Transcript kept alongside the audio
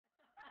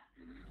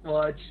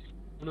Watch.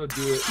 I'm gonna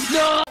do it.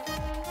 No!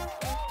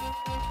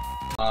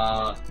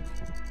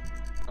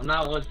 I'm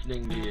not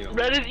listening to you.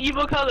 Red is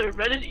evil color.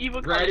 Red is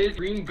evil color. Red is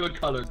green good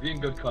color. Green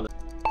good color.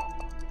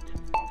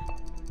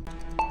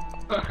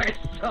 I'm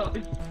so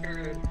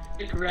scared.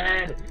 Pick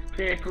red.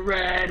 Pick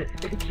red.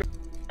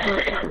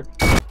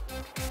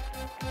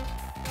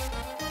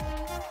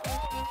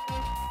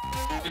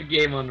 Good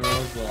game on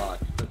Roblox.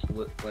 That's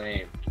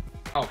lame.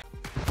 Oh.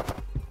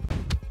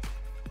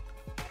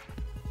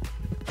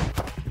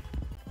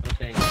 No,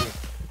 thank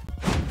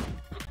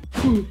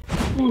you.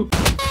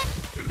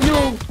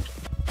 No!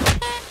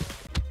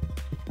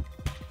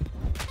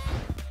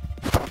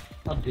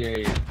 How dare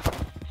you?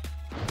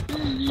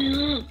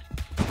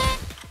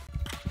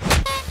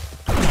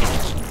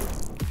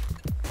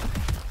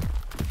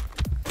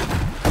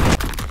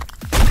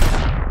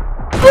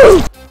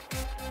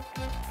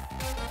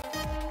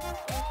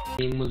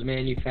 Game was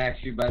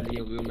manufactured by the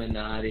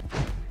Illuminati.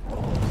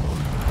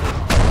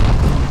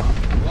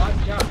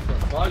 Watch out for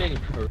falling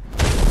curve.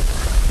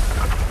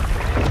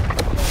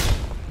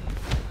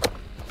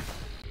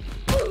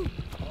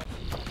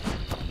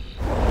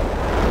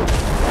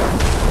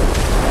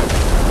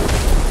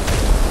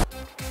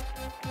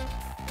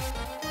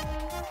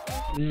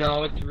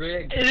 No, it's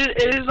rigged.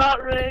 It is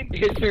not rigged.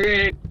 It's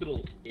rigged.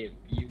 If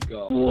you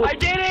go. I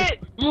did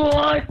it!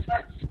 What?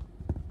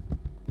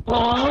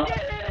 I did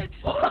it!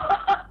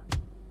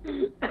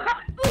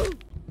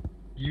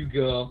 You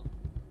go.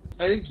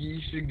 I think you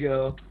should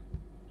go.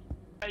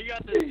 You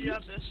got this, you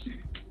got this.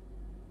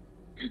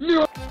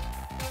 No!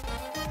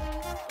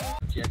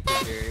 Checked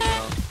it very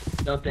well.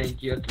 No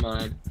thank you, it's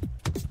mine.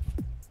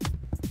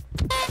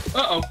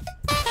 Uh-oh.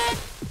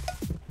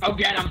 Oh,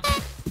 get him!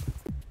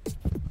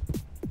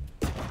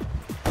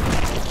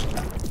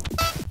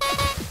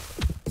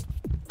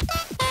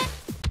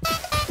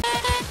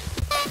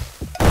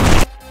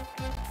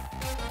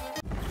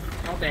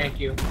 No thank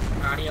you.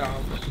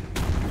 Adios.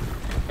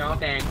 No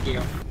thank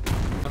you.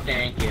 No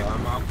thank you,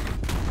 I'm off.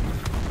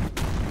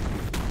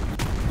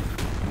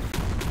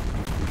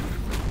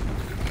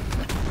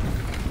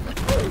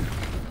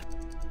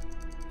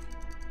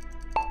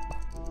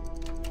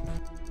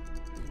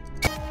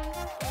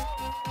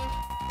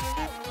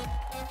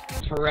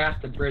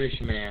 Harass the British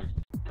man.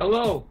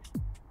 Hello!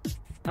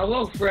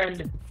 Hello,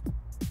 friend!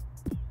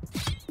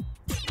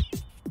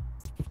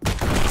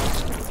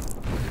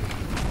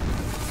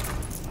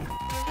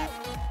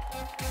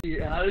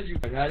 How did you...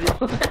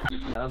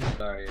 I'm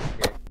sorry,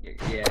 okay.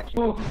 Yeah.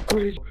 Oh,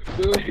 wait.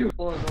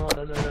 Hold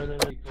on, no.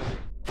 Let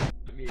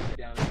me get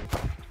down here.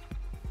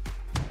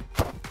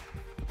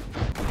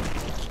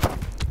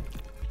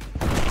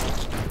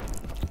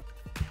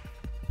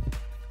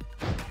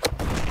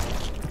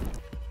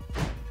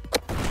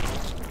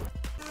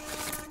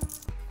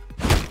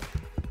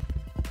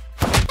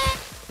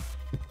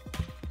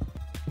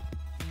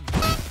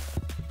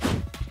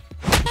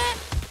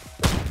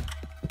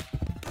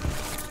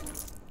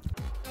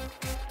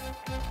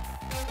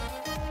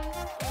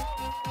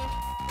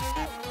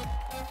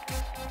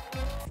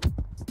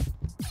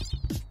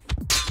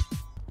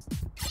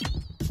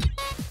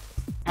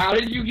 How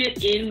did you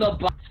get in the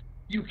box?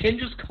 You can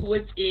just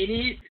click in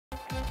it?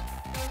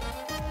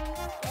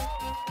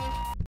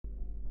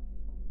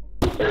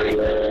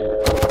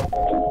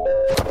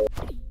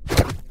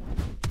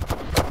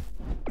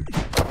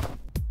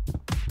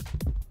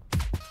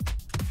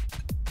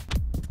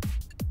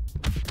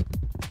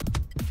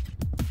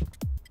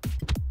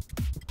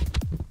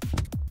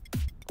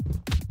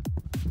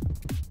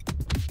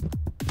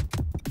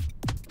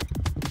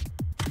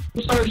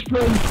 Search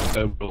friends.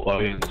 Several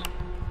lions.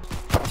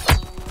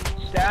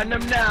 Stand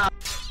him now.